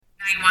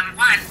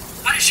911,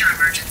 what is your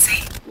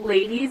emergency?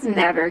 Ladies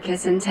never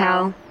kiss and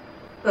tell,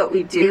 but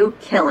we do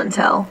kill and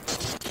tell.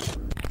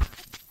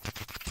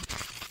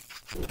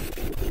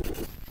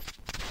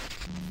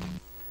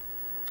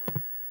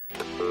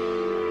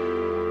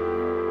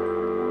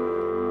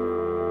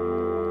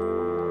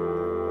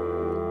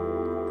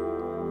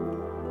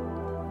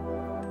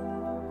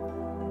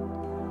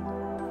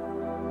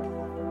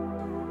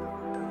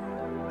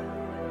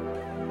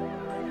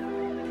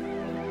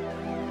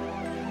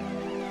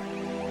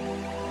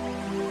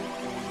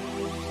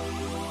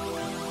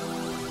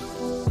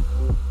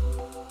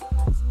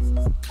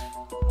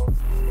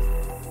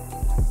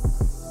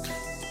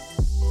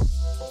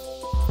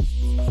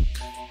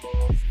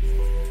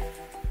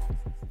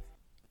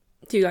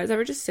 Do you guys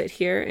ever just sit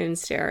here and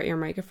stare at your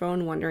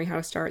microphone wondering how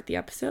to start the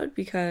episode?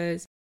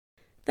 Because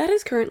that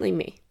is currently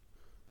me.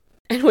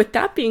 And with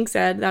that being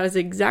said, that is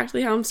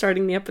exactly how I'm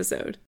starting the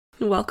episode.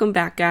 Welcome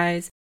back,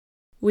 guys.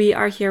 We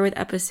are here with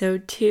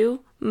episode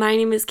 2. My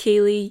name is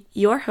Kaylee,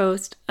 your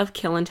host of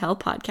Kill and Tell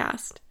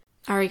podcast.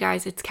 Alright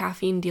guys, it's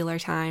caffeine dealer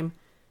time.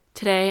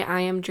 Today I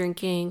am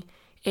drinking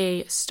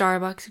a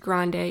Starbucks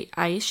Grande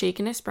Iced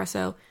Shaken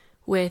Espresso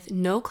with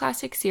no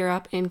classic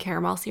syrup and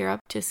caramel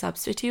syrup to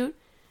substitute.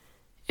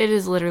 It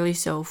is literally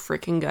so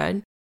freaking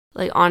good.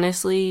 Like,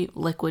 honestly,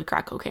 liquid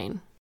crack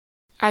cocaine.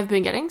 I've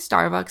been getting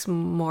Starbucks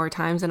more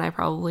times than I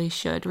probably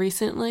should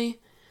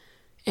recently,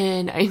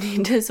 and I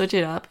need to switch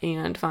it up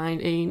and find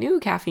a new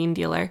caffeine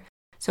dealer.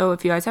 So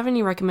if you guys have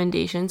any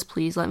recommendations,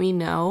 please let me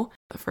know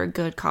for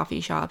good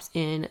coffee shops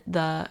in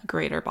the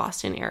greater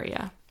Boston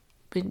area.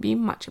 It would be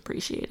much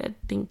appreciated.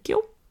 Thank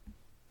you.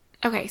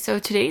 Okay, so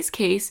today's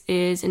case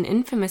is an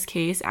infamous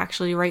case,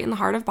 actually right in the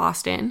heart of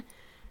Boston.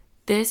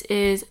 This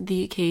is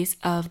the case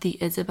of the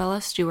Isabella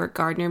Stewart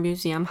Gardner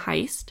Museum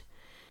heist.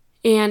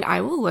 And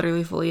I will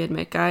literally fully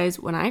admit, guys,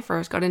 when I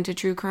first got into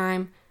true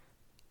crime,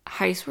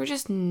 heists were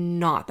just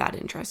not that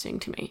interesting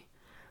to me.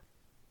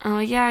 I'm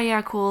like,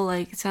 yeah, cool,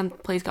 like, some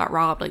place got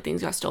robbed, like,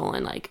 things got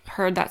stolen, like,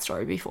 heard that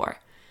story before.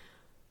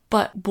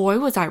 But boy,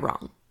 was I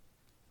wrong.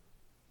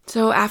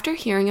 So after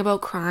hearing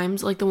about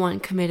crimes like the one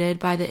committed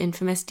by the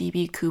infamous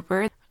D.B.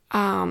 Cooper,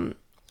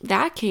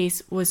 that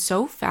case was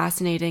so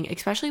fascinating,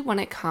 especially when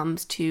it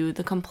comes to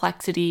the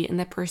complexity and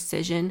the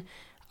precision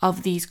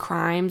of these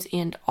crimes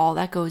and all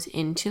that goes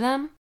into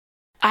them.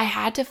 I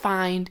had to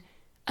find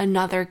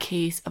another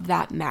case of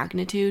that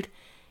magnitude,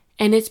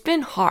 and it's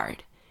been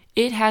hard.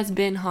 It has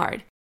been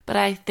hard, but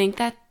I think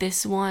that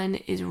this one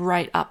is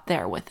right up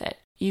there with it.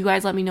 You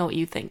guys let me know what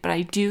you think, but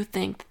I do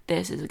think that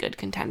this is a good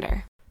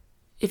contender.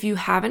 If you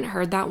haven't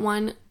heard that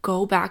one,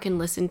 go back and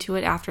listen to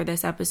it after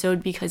this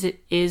episode because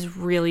it is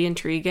really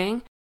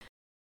intriguing.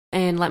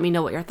 And let me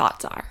know what your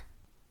thoughts are.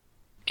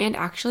 And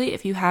actually,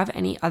 if you have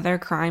any other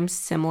crimes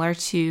similar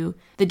to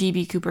the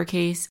D.B. Cooper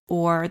case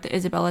or the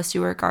Isabella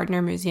Stewart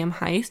Gardner Museum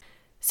heist,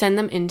 send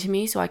them in to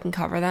me so I can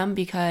cover them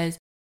because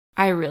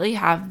I really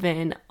have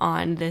been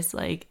on this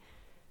like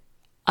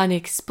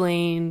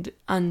unexplained,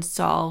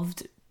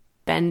 unsolved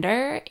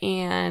bender.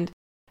 And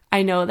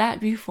I know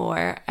that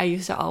before I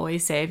used to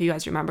always say, if you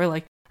guys remember,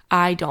 like,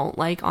 I don't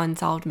like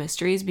unsolved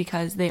mysteries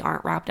because they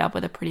aren't wrapped up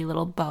with a pretty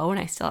little bow and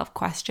I still have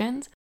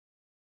questions.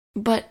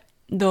 But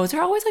those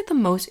are always like the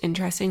most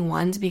interesting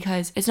ones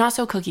because it's not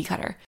so cookie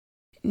cutter.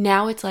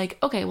 Now it's like,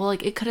 okay, well,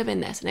 like it could have been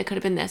this and it could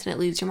have been this and it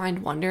leaves your mind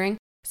wondering.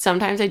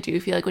 Sometimes I do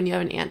feel like when you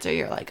have an answer,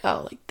 you're like,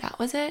 oh, like that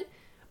was it.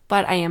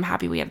 But I am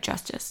happy we have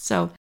justice.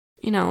 So,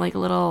 you know, like a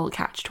little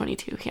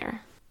catch-22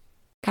 here.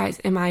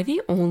 Guys, am I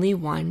the only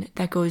one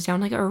that goes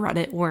down like a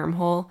Reddit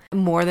wormhole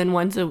more than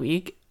once a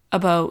week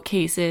about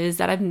cases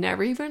that I've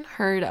never even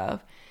heard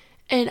of?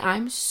 And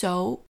I'm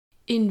so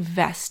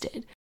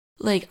invested.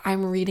 Like,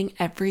 I'm reading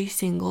every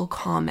single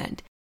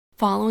comment,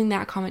 following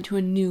that comment to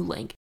a new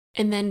link,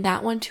 and then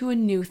that one to a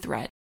new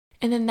thread,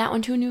 and then that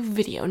one to a new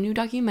video, a new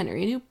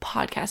documentary, a new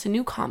podcast, a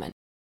new comment.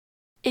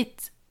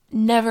 It's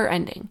never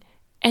ending.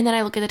 And then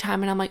I look at the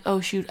time and I'm like, oh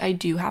shoot, I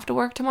do have to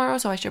work tomorrow,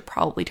 so I should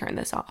probably turn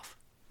this off.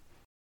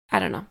 I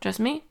don't know. Just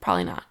me?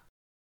 Probably not.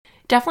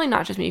 Definitely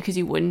not just me because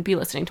you wouldn't be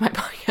listening to my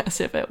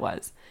podcast if it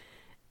was.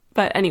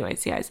 But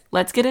anyways, guys,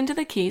 let's get into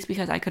the case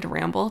because I could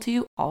ramble to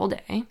you all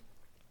day.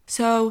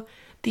 So,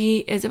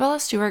 the Isabella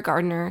Stewart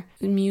Gardner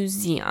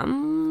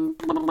Museum.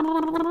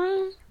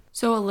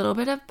 So a little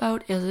bit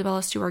about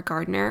Isabella Stewart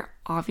Gardner.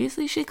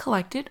 Obviously she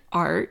collected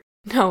art.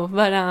 No,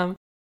 but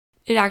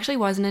it actually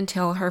wasn't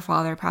until her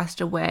father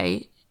passed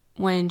away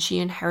when she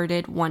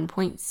inherited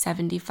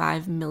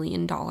 $1.75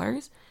 million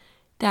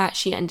that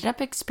she ended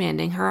up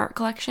expanding her art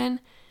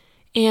collection.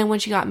 And when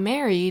she got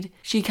married,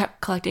 she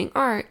kept collecting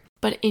art.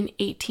 But in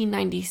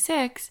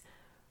 1896,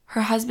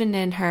 her husband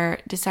and her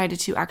decided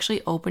to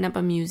actually open up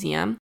a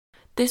museum.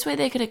 This way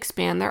they could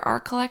expand their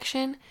art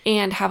collection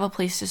and have a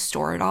place to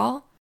store it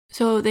all.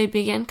 So they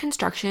began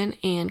construction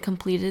and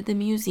completed the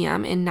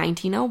museum in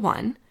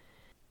 1901.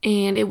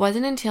 And it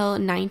wasn't until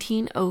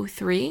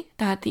 1903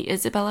 that the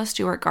Isabella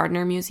Stewart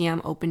Gardner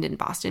Museum opened in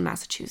Boston,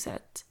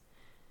 Massachusetts.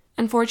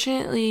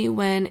 Unfortunately,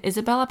 when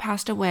Isabella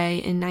passed away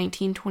in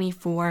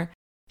 1924,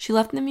 She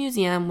left the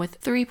museum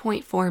with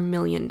 $3.4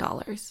 million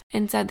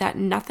and said that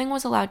nothing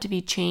was allowed to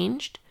be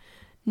changed,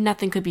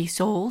 nothing could be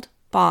sold,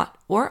 bought,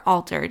 or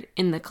altered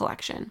in the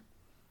collection.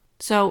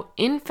 So,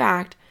 in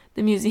fact,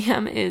 the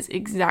museum is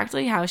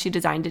exactly how she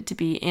designed it to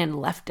be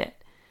and left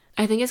it.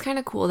 I think it's kind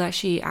of cool that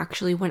she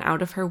actually went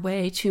out of her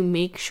way to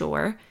make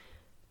sure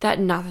that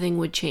nothing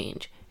would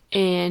change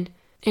and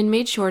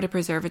made sure to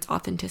preserve its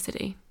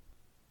authenticity.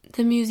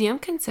 The museum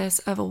consists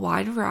of a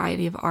wide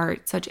variety of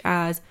art such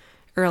as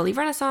early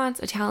Renaissance,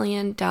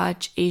 Italian,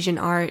 Dutch, Asian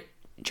art,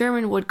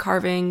 German wood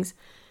carvings,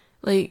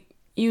 like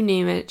you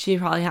name it, she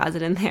probably has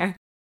it in there.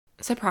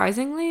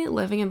 Surprisingly,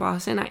 living in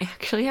Boston, I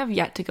actually have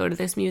yet to go to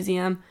this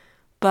museum,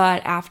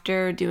 but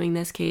after doing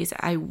this case,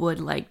 I would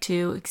like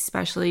to,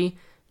 especially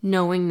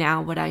knowing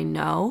now what I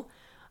know.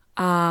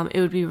 It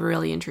would be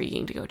really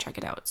intriguing to go check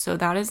it out. So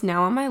that is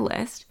now on my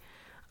list,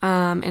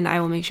 and I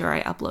will make sure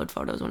I upload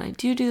photos when I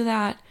do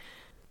that.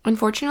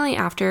 Unfortunately,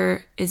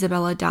 after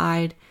Isabella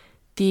died,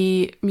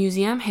 the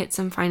museum hit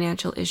some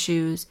financial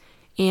issues,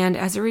 and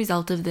as a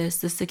result of this,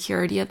 the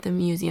security of the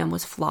museum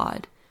was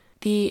flawed.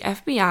 The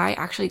FBI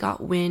actually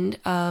got wind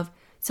of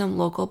some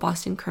local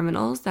Boston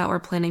criminals that were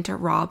planning to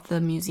rob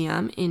the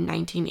museum in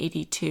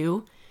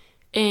 1982,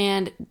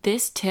 and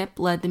this tip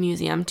led the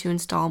museum to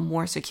install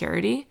more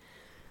security.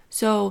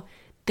 So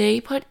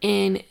they put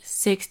in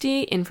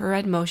 60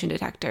 infrared motion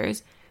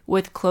detectors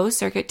with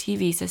closed-circuit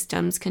TV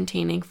systems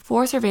containing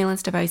 4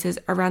 surveillance devices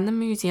around the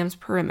museum's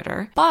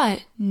perimeter,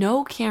 but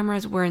no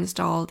cameras were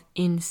installed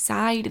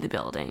inside the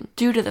building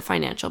due to the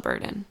financial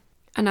burden.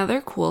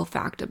 Another cool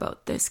fact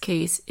about this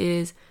case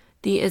is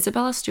the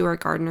Isabella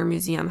Stewart Gardner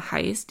Museum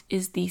heist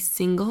is the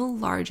single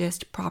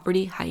largest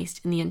property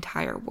heist in the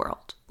entire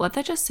world. Let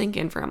that just sink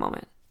in for a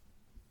moment.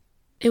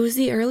 It was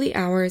the early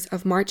hours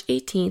of March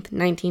 18th,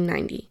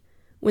 1990,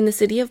 when the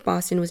city of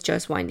Boston was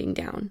just winding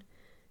down.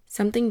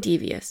 Something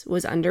devious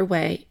was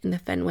underway in the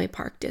Fenway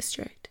Park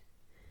district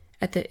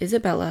at the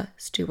Isabella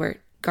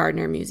Stewart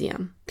Gardner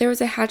Museum. There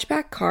was a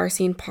hatchback car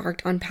seen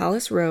parked on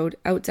Palace Road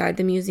outside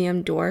the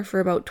museum door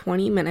for about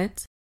 20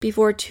 minutes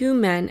before 2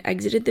 men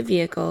exited the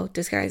vehicle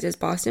disguised as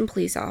Boston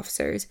police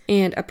officers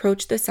and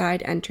approached the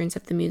side entrance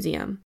of the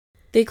museum.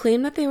 They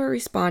claimed that they were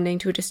responding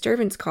to a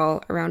disturbance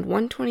call around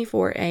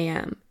 1:24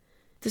 a.m.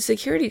 The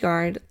security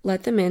guard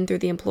let them in through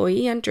the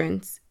employee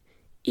entrance,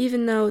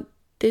 even though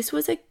this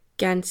was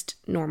against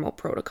normal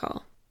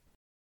protocol.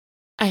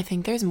 I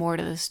think there's more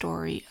to the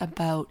story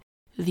about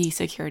the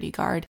security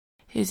guard.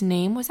 His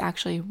name was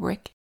actually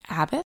Rick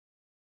Abbott,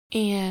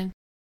 and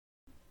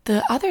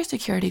the other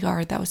security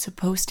guard that was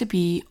supposed to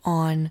be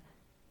on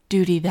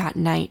duty that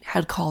night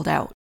had called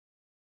out.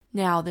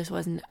 Now, this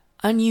wasn't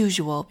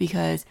unusual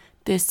because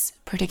this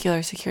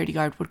particular security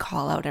guard would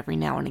call out every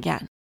now and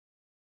again.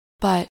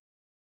 But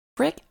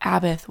Rick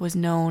Abbott was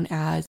known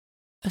as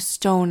a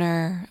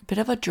stoner, a bit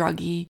of a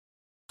druggie,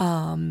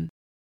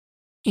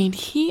 and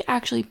he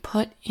actually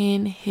put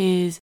in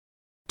his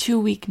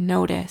 2-week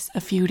notice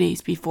a few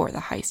days before the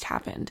heist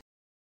happened.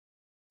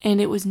 And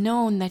it was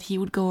known that he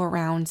would go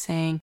around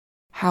saying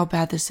how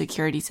bad the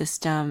security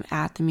system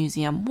at the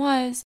museum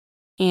was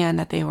and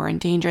that they were in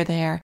danger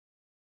there.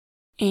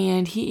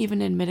 And he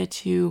even admitted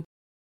to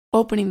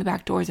opening the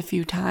back doors a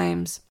few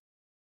times,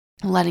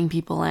 letting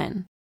people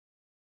in.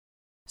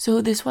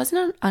 So this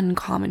wasn't an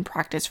uncommon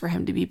practice for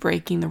him to be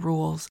breaking the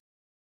rules.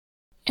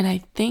 And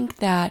I think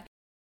that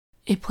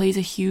it plays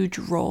a huge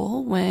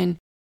role when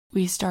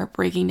we start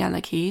breaking down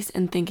the case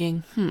and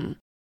thinking,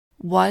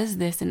 was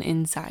this an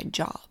inside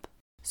job?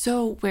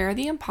 So where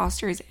the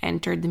imposters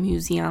entered the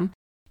museum,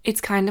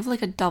 it's kind of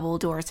like a double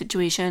door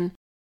situation.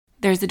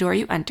 There's the door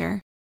you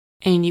enter,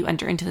 and you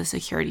enter into the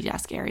security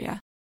desk area.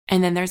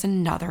 And then there's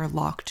another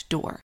locked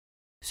door.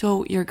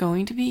 So you're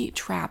going to be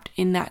trapped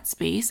in that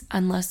space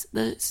unless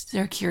the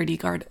security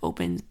guard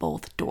opens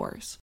both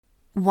doors.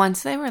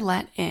 Once they were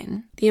let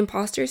in, the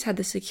imposters had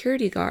the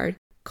security guard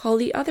call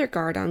the other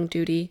guard on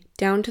duty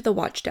down to the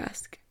watch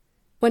desk.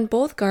 When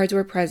both guards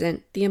were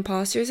present, the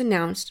imposters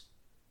announced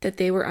that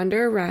they were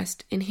under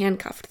arrest and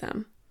handcuffed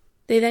them.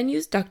 They then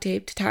used duct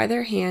tape to tie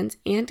their hands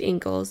and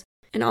ankles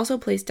and also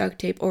placed duct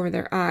tape over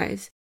their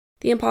eyes.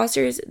 The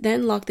imposters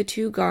then locked the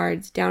 2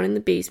 guards down in the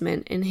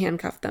basement and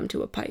handcuffed them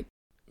to a pipe.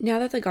 Now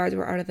that the guards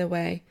are out of the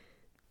way,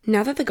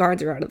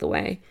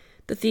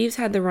 the thieves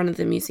had the run of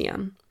the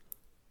museum.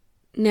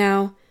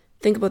 Now,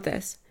 think about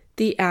this.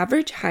 The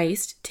average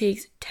heist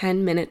takes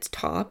 10 minutes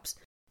tops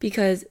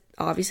because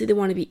obviously they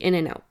want to be in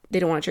and out. They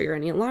don't want to trigger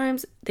any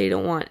alarms. They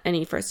don't want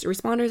any first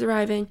responders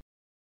arriving.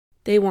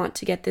 They want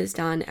to get this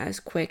done as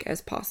quick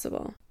as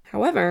possible.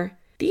 However,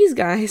 these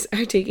guys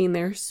are taking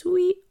their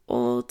sweet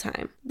old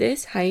time.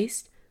 This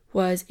heist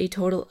was a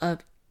total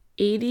of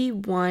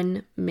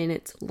 81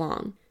 minutes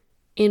long.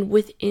 And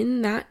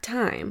within that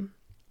time,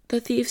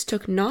 the thieves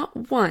took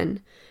not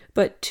 1,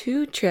 but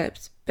 2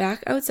 trips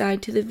back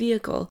outside to the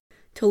vehicle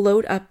to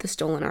load up the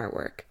stolen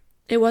artwork.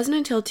 It wasn't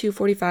until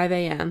 2:45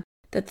 a.m.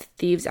 that the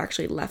thieves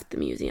actually left the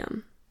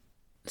museum.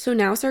 So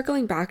now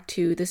circling back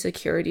to the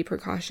security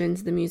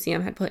precautions the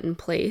museum had put in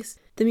place,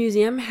 The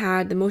museum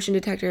had the motion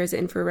detectors,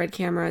 infrared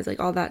cameras, like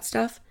all that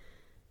stuff.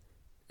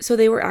 So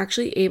they were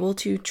actually able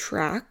to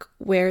track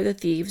where the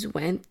thieves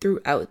went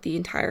throughout the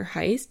entire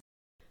heist.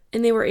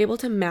 And they were able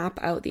to map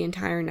out the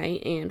entire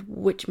night and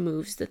which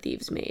moves the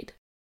thieves made.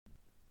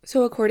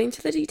 So according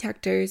to the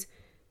detectives,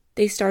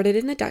 they started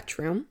in the Dutch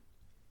room.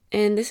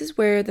 And this is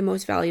where the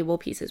most valuable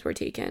pieces were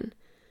taken.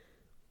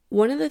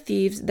 One of the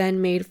thieves then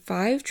made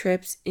 5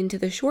 trips into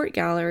the short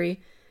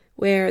gallery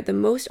where the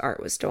most art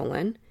was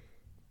stolen.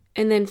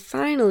 And then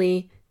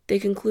finally, they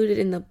concluded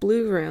in the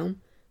blue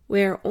room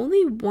where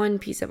only 1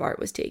 piece of art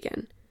was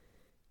taken.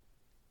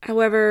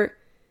 However,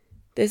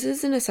 this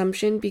is an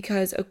assumption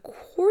because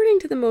according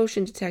to the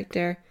motion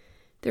detector,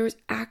 there was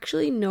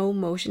actually no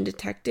motion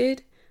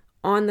detected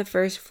on the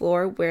first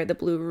floor where the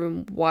blue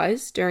room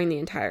was during the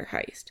entire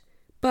heist.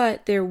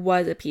 But there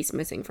was a piece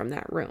missing from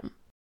that room.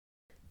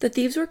 The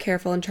thieves were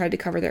careful and tried to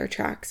cover their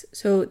tracks,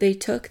 so they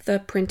took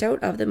the printout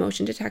of the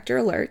motion detector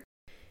alert,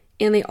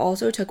 and they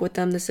also took with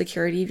them the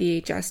security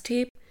VHS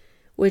tape,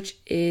 which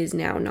is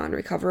now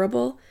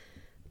non-recoverable.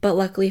 But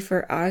luckily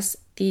for us,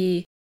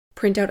 the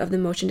printout of the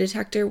motion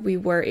detector we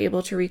were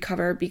able to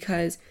recover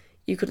because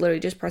you could literally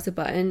just press a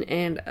button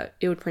and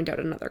it would print out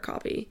another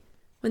copy.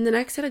 When the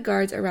next set of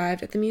guards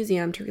arrived at the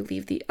museum to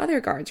relieve the other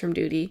guards from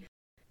duty,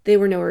 they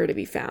were nowhere to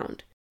be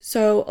found.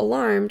 So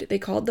alarmed, they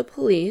called the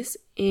police,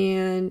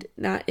 and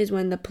that is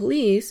when the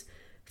police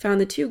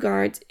found the 2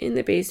 guards in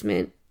the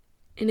basement,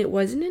 and it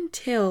wasn't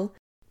until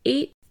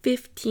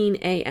 8:15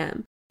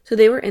 a.m. So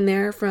they were in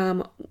there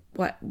from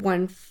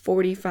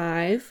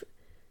 1:45.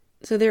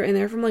 So they were in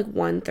there from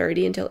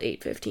 1:30 until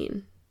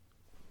 8:15.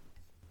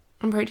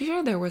 I'm pretty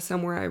sure there was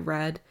somewhere I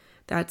read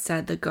that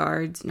said there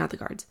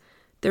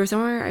was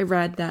somewhere I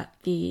read that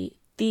the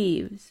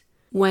thieves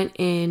went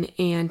in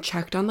and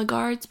checked on the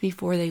guards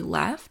before they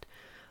left,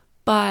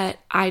 but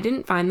I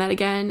didn't find that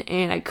again,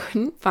 and I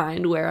couldn't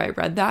find where I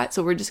read that,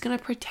 so we're just gonna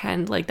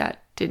pretend like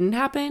that didn't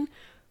happen,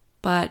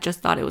 but just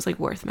thought it was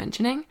worth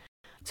mentioning.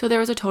 So there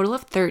was a total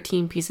of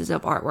 13 pieces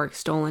of artwork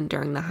stolen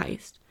during the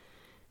heist.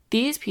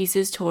 These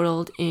pieces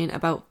totaled in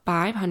about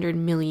 $500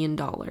 million.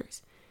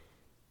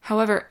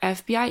 However,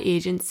 FBI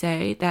agents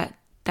say that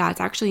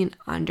that's actually an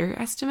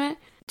underestimate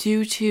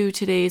due to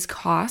today's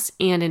costs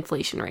and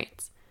inflation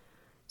rates.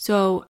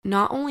 So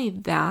not only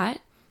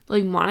that,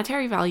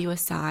 monetary value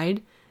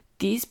aside,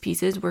 these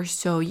pieces were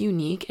so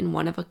unique and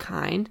one of a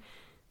kind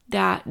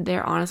that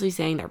they're honestly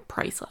saying they're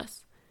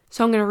priceless.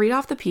 So I'm going to read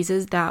off the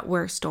pieces that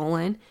were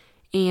stolen,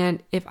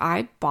 and if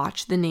I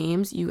botch the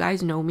names, you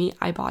guys know me,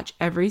 I botch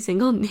every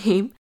single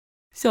name,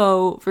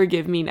 so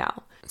forgive me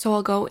now. So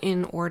I'll go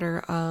in order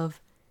of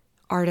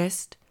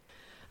artist.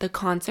 The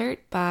Concert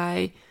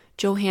by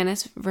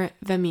Johannes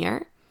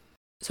Vermeer.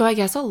 So I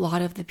guess a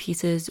lot of the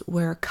pieces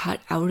were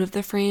cut out of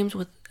the frames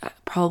with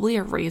probably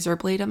a razor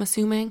blade, I'm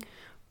assuming.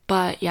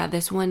 But yeah,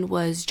 this one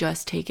was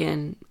just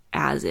taken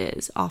as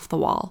is off the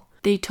wall.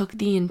 They took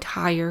the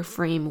entire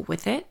frame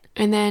with it.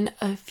 And then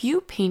a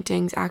few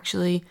paintings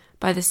actually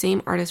by the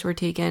same artist were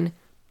taken.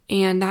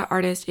 And that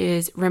artist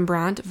is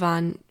Rembrandt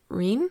van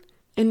Rijn.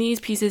 And these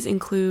pieces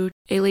include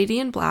A Lady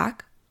in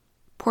Black,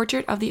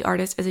 Portrait of the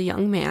Artist as a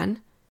Young Man,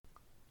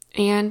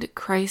 and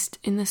Christ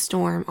in the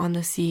Storm on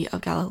the Sea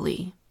of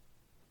Galilee.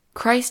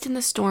 Christ in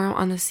the Storm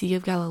on the Sea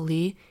of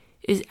Galilee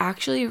is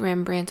actually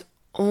Rembrandt's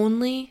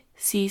only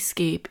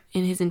seascape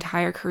in his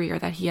entire career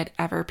that he had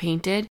ever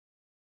painted.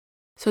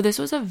 So this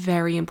was a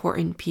very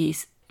important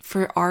piece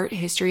for art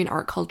history and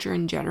art culture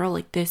in general.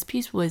 This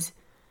piece was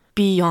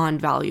beyond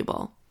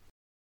valuable.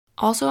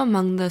 Also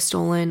among the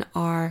stolen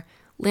are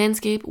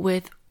Landscape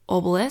with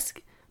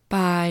Obelisk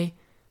by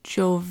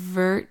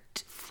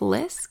Jovert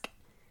Flisk.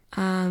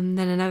 Then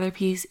another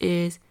piece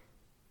is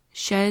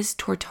Chez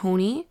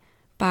Tortoni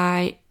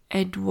by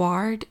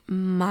Edouard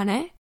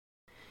Manet.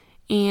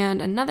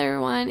 And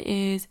another one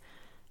is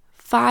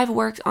 5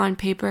 Works on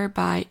Paper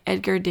by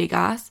Edgar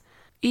Degas.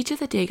 Each of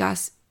the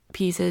Degas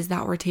pieces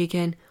that were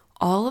taken,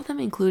 all of them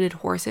included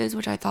horses,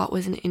 which I thought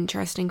was an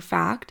interesting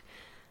fact.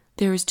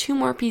 There was 2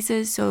 more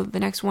pieces, so the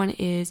next one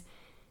is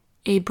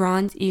A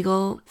Bronze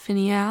Eagle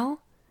Finial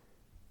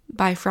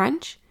by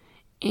French,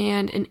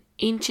 and an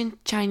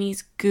ancient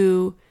Chinese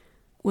gu,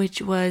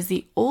 which was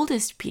the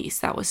oldest piece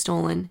that was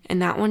stolen, and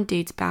that one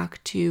dates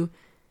back to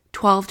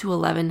 12 to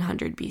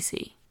 1100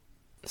 BC.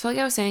 So like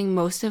I was saying,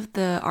 most of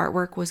the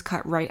artwork was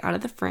cut right out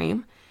of the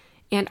frame,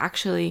 and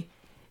actually,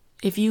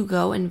 if you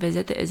go and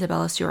visit the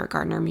Isabella Stewart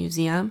Gardner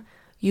Museum,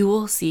 you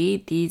will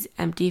see these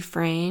empty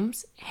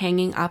frames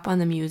hanging up on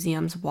the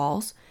museum's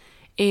walls,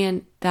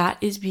 and that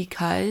is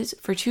because,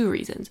 for 2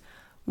 reasons.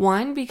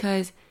 One,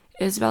 because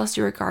Isabella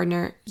Stewart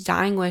Gardner's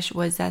dying wish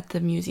was that the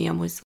museum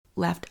was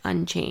left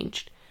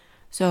unchanged.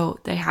 So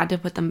they had to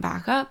put them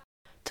back up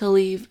to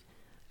leave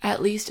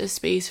at least a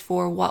space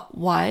for what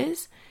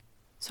was.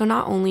 So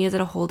not only is it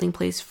a holding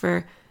place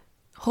for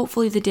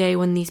hopefully the day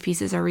when these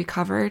pieces are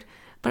recovered,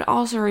 but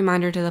also a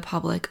reminder to the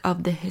public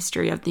of the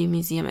history of the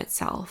museum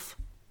itself.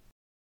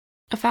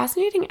 A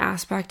fascinating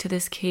aspect to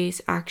this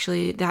case,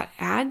 actually, that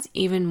adds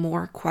even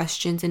more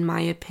questions in my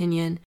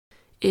opinion,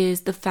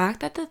 is the fact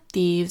that the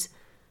thieves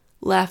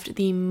left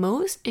the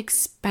most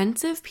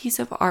expensive piece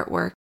of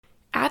artwork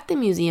at the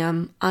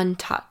museum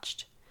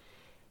untouched.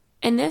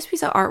 And this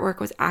piece of artwork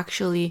was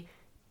actually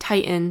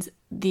Titan's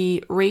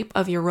The Rape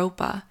of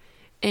Europa.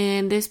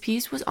 And this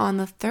piece was on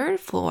the 3rd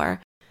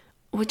floor,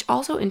 which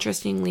also,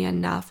 interestingly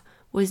enough,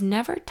 was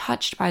never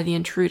touched by the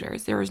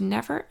intruders. There was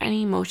never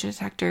any motion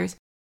detectors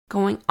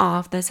going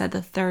off that said the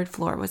 3rd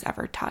floor was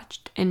ever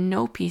touched, and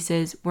no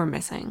pieces were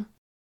missing.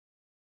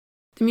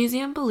 The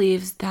museum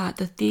believes that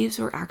the thieves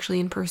were actually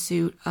in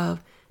pursuit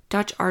of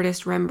Dutch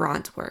artist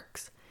Rembrandt's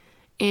works.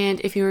 And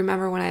if you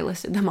remember when I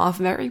listed them off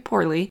very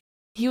poorly,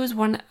 he was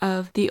one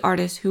of the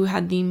artists who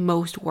had the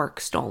most work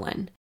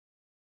stolen.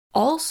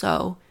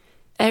 Also,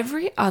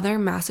 every other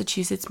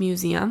Massachusetts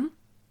museum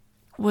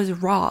was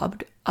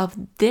robbed of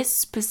this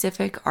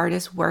specific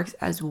artist's works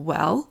as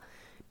well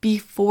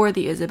before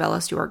the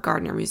Isabella Stewart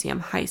Gardner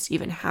Museum heist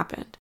even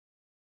happened.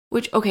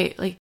 Which, okay,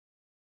 like,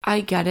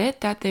 I get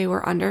it that they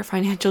were under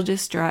financial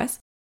distress,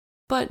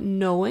 but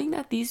knowing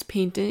that these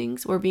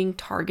paintings were being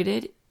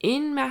targeted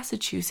in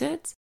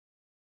Massachusetts,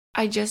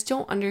 I just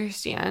don't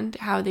understand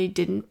how they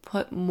didn't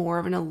put more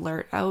of an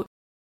alert out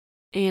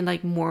and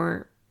like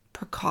more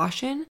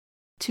precaution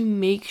to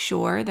make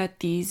sure that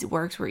these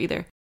works were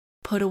either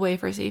put away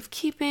for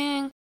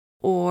safekeeping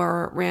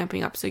or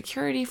ramping up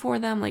security for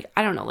them. Like,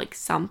 I don't know, like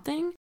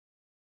something.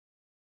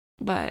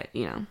 But,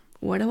 you know,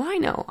 what do I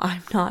know?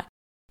 I'm not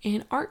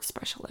an art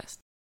specialist.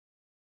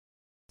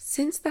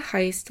 Since the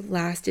heist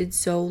lasted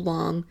so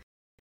long,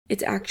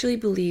 it's actually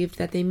believed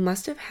that they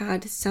must have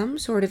had some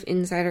sort of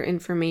insider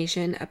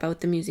information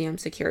about the museum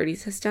security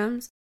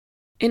systems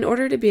in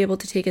order to be able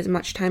to take as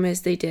much time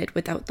as they did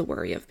without the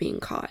worry of being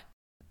caught.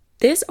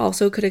 This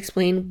also could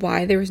explain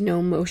why there was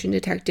no motion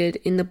detected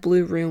in the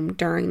Blue Room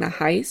during the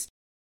heist,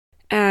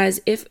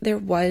 as if there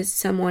was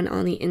someone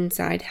on the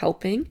inside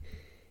helping,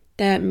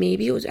 that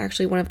maybe it was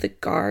actually one of the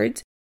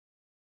guards,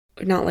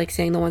 not like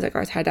saying the ones that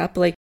guards had up,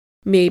 but like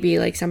maybe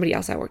like somebody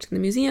else that worked in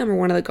the museum or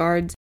one of the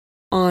guards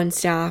on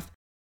staff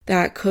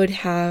that could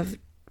have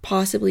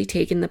possibly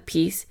taken the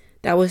piece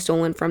that was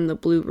stolen from the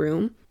Blue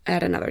Room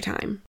at another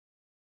time.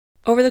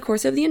 Over the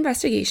course of the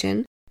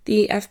investigation,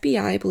 the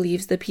FBI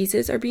believes the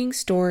pieces are being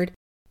stored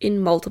in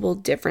multiple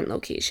different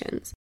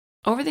locations.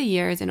 Over the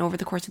years and over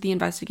the course of the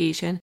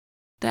investigation,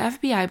 the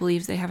FBI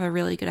believes they have a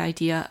really good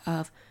idea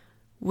of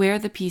where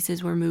the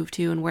pieces were moved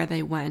to and where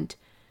they went.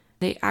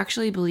 They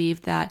actually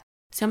believe that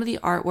some of the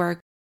artwork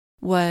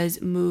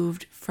was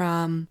moved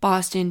from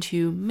Boston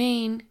to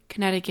Maine,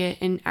 Connecticut,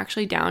 and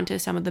actually down to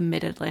some of the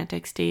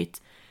mid-Atlantic states.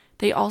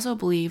 They also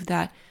believe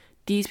that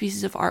these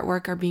pieces of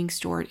artwork are being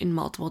stored in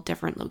multiple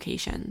different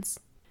locations.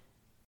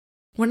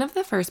 One of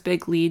the first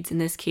big leads in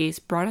this case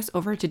brought us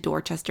over to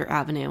Dorchester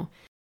Avenue,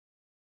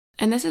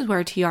 and this is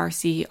where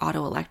TRC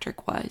Auto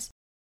Electric was.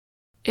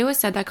 It was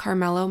said that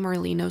Carmelo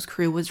Merlino's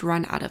crew was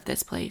run out of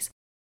this place,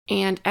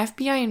 and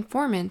FBI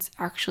informants,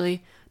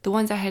 actually the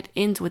ones that had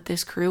ins with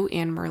this crew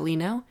and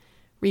Merlino,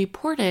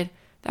 reported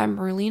that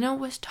Merlino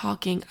was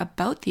talking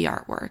about the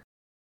artwork,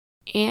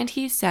 and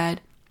he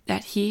said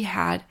that he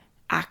had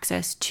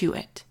access to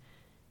it.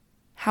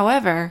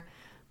 However,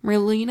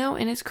 Merlino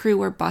and his crew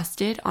were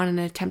busted on an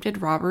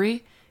attempted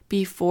robbery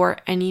before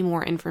any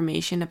more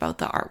information about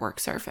the artwork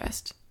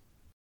surfaced.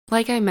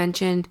 Like I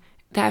mentioned,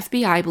 the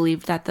FBI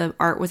believed that the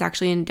art was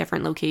actually in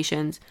different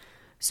locations,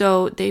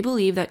 so they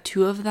believe that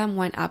 2 of them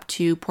went up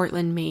to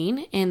Portland,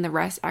 Maine, and the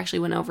rest actually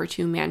went over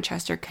to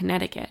Manchester,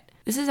 Connecticut.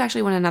 This is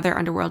actually when another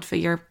underworld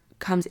figure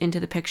comes into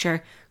the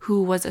picture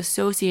who was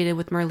associated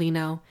with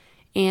Merlino,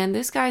 and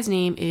this guy's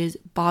name is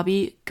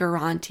Bobby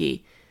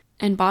Garanti.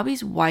 And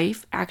Bobby's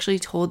wife actually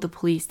told the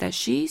police that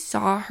she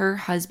saw her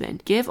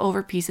husband give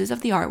over pieces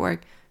of the artwork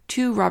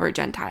to Robert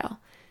Gentile.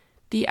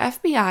 The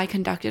FBI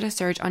conducted a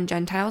search on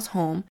Gentile's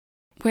home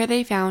where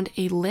they found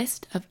a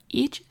list of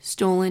each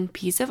stolen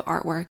piece of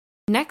artwork,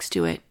 next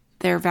to it,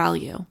 their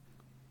value.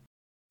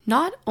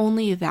 Not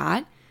only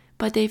that,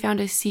 but they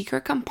found a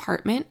secret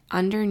compartment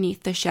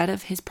underneath the shed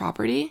of his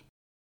property.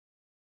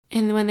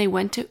 And when they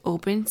went to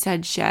open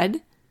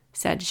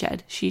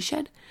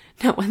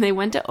when they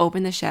went to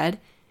open the shed,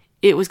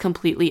 it was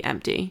completely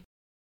empty.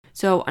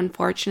 So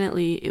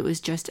unfortunately, it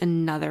was just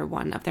another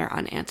one of their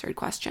unanswered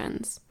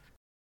questions.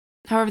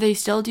 However, they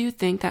still do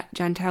think that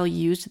Gentile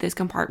used this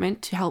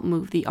compartment to help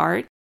move the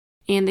art,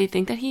 and they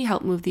think that he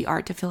helped move the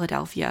art to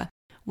Philadelphia,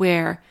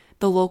 where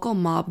the local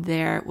mob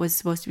there was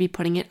supposed to be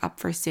putting it up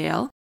for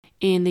sale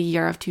in the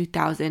year of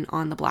 2000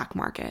 on the black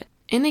market.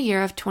 In the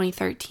year of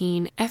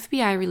 2013,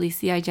 FBI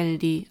released the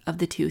identity of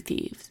the 2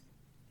 thieves,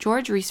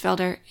 George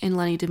Riesfelder and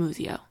Lenny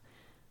DiMuzio.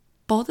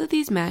 Both of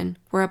these men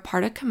were a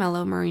part of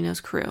Carmelo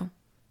Merlino's crew.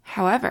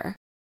 However,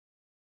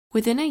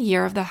 within a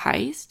year of the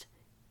heist,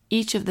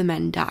 each of the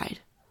men died.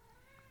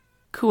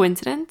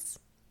 Coincidence?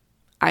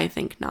 I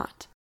think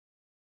not.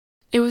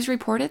 It was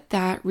reported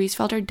that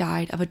Riesfelder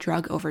died of a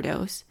drug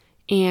overdose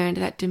and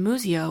that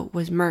DiMuzio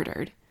was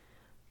murdered.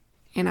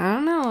 And I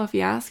don't know, if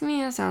you ask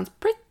me, it sounds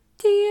pretty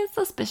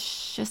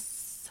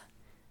suspicious.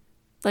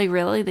 Like,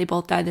 really? They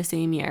both died the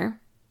same year?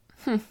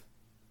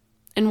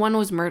 and one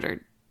was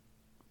murdered.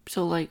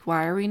 So, like,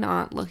 why are we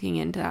not looking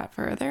into that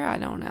further? I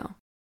don't know.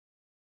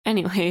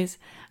 Anyways,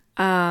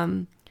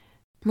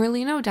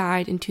 Merlino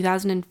died in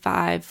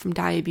 2005 from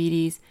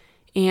diabetes,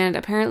 and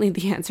apparently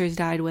the answers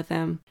died with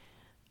him.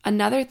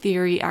 Another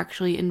theory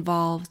actually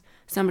involves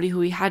somebody who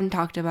we hadn't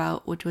talked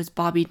about, which was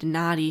Bobby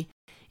Donati,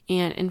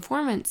 and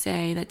informants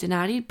say that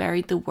Donati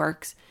buried the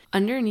works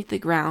underneath the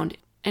ground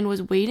and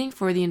was waiting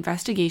for the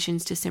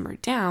investigations to simmer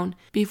down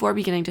before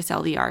beginning to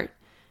sell the art.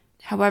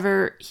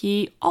 However,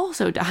 he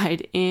also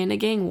died in a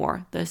gang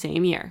war the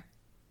same year.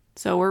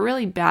 So we're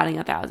really batting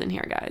 1,000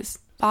 here, guys.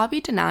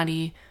 Bobby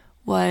Donati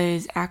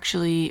was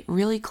actually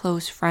really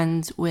close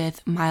friends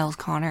with Miles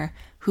Connor,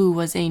 who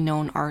was a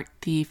known art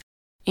thief,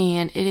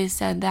 and it is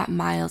said that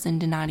Miles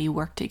and Donati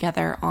worked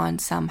together on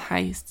some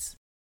heists.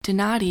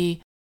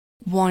 Donati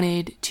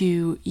wanted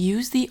to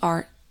use the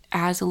art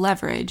as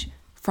leverage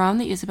from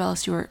the Isabella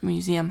Stewart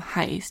Museum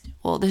heist.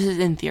 Well, this is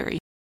in theory.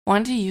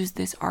 Wanted to use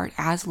this art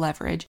as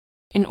leverage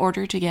in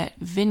order to get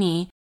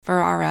Vinny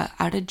Ferrara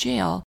out of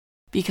jail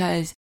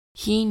because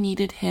he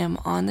needed him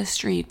on the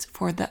streets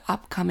for the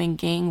upcoming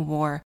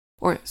the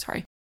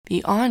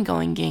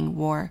ongoing gang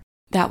war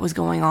that was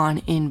going on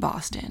in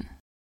Boston.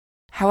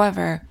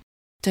 However,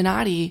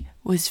 Donati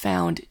was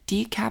found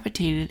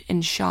decapitated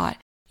and shot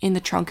in the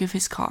trunk of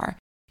his car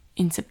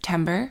in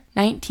September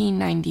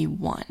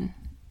 1991.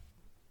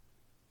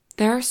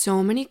 There are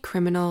so many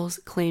criminals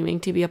claiming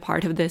to be a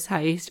part of this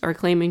heist or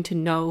claiming to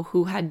know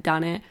who had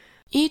done it.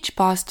 Each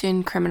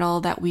Boston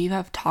criminal that we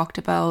have talked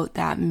about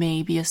that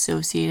may be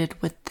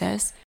associated with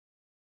this,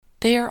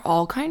 they are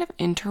all kind of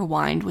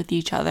intertwined with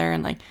each other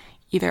and like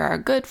either are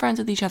good friends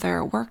with each other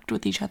or worked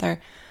with each other.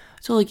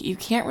 So like you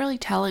can't really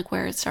tell like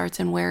where it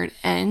starts and where it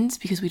ends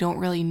because we don't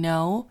really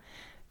know.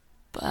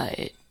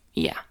 But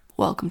yeah,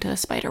 welcome to the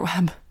spider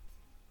web.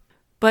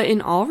 But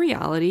in all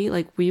reality,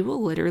 like we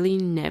will literally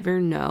never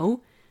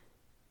know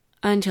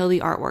until the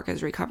artwork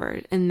is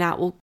recovered, and that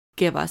will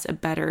give us a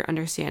better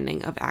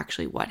understanding of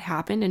actually what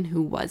happened and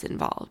who was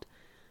involved.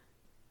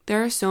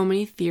 There are so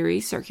many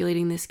theories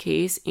circulating this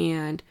case,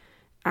 and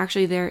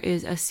actually there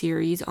is a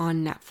series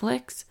on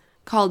Netflix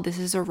called This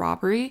Is a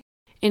Robbery,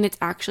 and it's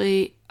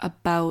actually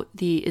about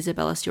the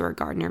Isabella Stewart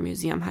Gardner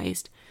Museum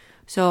heist.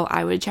 So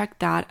I would check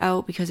that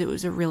out because it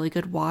was a really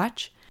good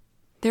watch.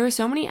 There are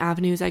so many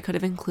avenues I could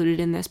have included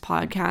in this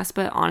podcast,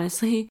 but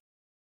honestly,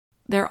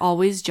 they're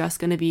always just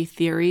going to be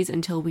theories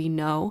until we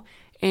know,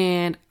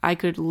 and I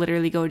could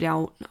literally go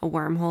down a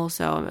wormhole,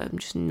 so I'm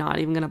just not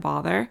even going to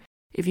bother.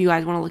 If you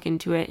guys want to look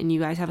into it and you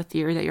guys have a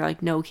theory that you're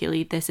like, no,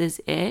 Keely, this is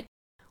it,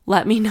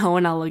 let me know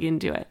and I'll look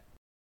into it.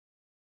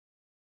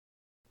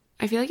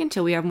 I feel like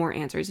until we have more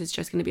answers, it's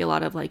just going to be a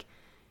lot of like,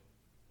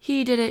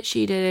 he did it,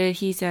 she did it,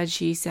 he said,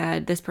 she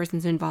said, this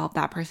person's involved,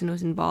 that person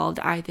was involved,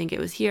 I think it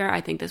was here,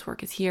 I think this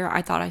work is here,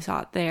 I thought I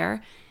saw it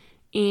there.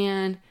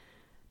 And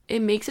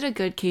it makes it a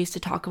good case to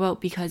talk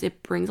about because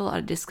it brings a lot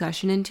of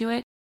discussion into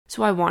it.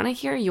 So I want to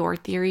hear your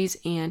theories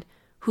and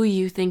who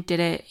you think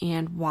did it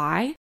and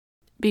why,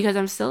 because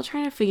I'm still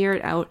trying to figure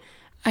it out.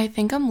 I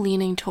think I'm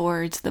leaning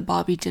towards the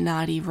Bobby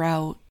Donati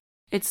route.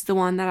 It's the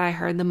one that I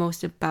heard the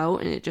most about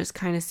and it just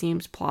kind of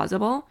seems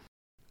plausible.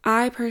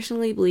 I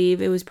personally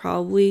believe it was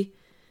probably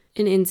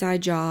an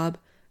inside job.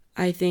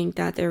 I think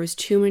that there was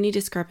too many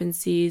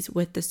discrepancies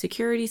with the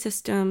security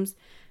systems.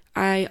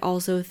 I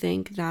also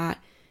think that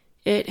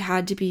it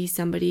had to be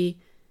somebody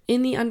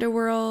in the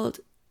underworld.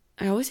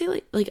 I always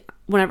say like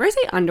whenever I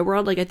say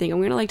underworld, like I think I'm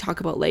going to like talk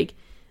about like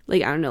I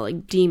don't know,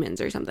 like demons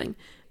or something.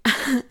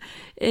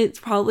 It's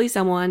probably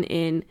someone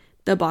in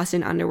the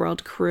Boston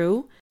underworld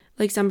crew,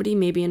 like somebody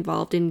maybe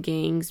involved in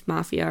gangs,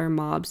 mafia or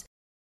mobs.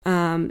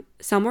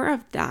 Somewhere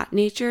of that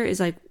nature is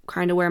like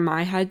kind of where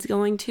my head's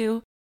going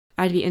to.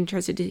 I'd be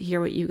interested to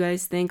hear what you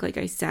guys think, like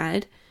I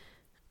said.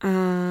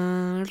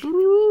 I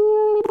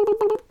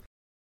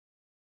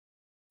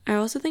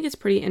also think it's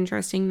pretty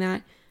interesting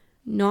that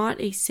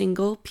not a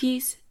single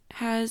piece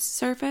has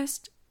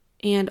surfaced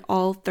and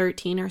all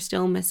 13 are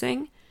still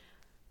missing.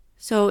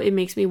 So it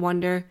makes me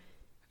wonder,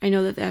 I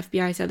know that the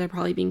FBI said they're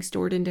probably being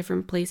stored in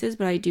different places,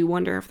 but I do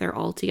wonder if they're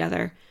all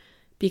together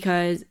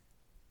because,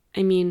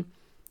 I mean,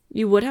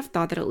 you would have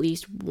thought that at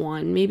least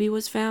one maybe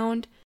was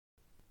found.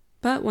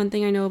 But one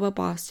thing I know about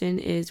Boston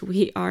is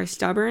we are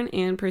stubborn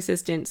and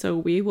persistent, so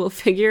we will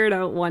figure it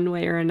out one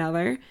way or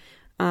another,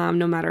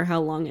 no matter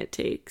how long it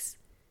takes.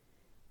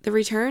 The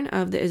return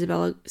of the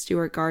Isabella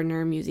Stewart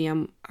Gardner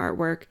Museum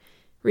artwork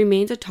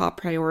remains a top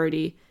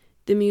priority.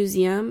 The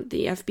museum,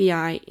 the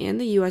FBI, and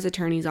the U.S.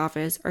 Attorney's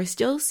Office are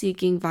still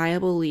seeking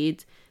viable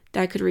leads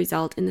that could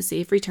result in the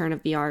safe return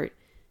of the art.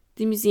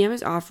 The museum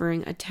is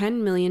offering a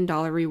 $10 million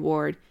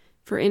reward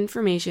for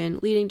information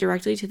leading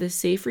directly to the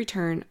safe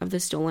return of the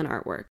stolen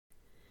artwork.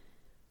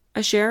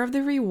 A share of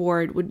the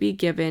reward would be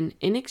given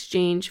in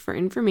exchange for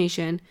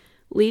information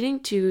leading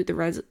to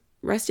the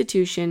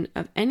restitution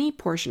of any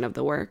portion of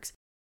the works,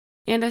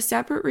 and a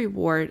separate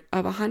reward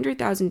of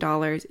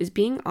 $100,000 is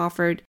being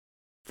offered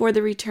for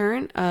the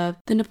return of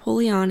the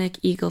Napoleonic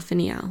Eagle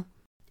Finial.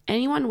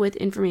 Anyone with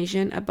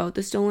information about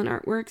the stolen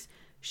artworks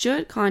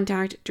should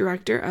contact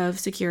Director of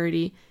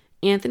Security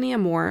Anthony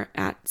Amore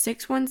at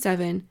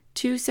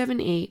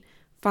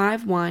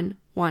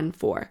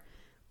 617-278-5114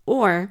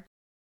 or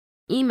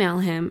email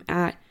him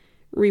at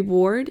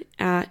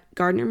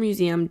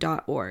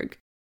reward@gardnermuseum.org.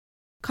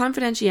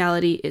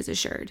 Confidentiality is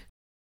assured.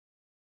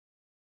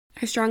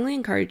 I strongly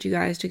encourage you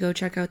guys to go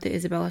check out the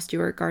Isabella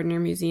Stewart Gardner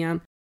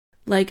Museum,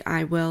 like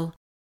I will,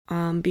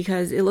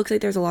 because it looks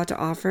like there's a lot to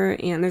offer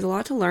and there's a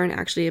lot to learn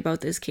actually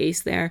about this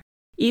case there.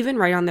 Even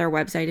right on their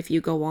website, if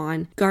you go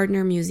on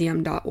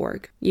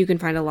gardnermuseum.org, you can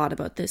find a lot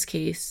about this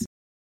case.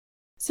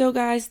 So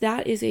guys,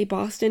 that is a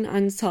Boston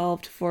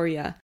Unsolved for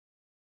you.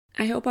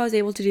 I hope I was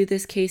able to do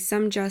this case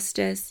some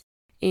justice,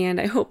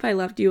 and I hope I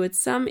left you with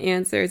some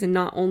answers and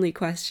not only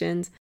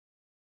questions.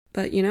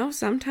 But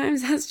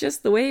sometimes that's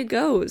just the way it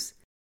goes.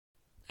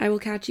 I will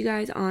catch you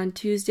guys on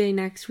Tuesday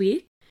next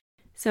week.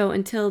 So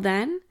until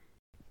then,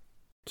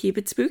 keep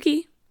it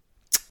spooky.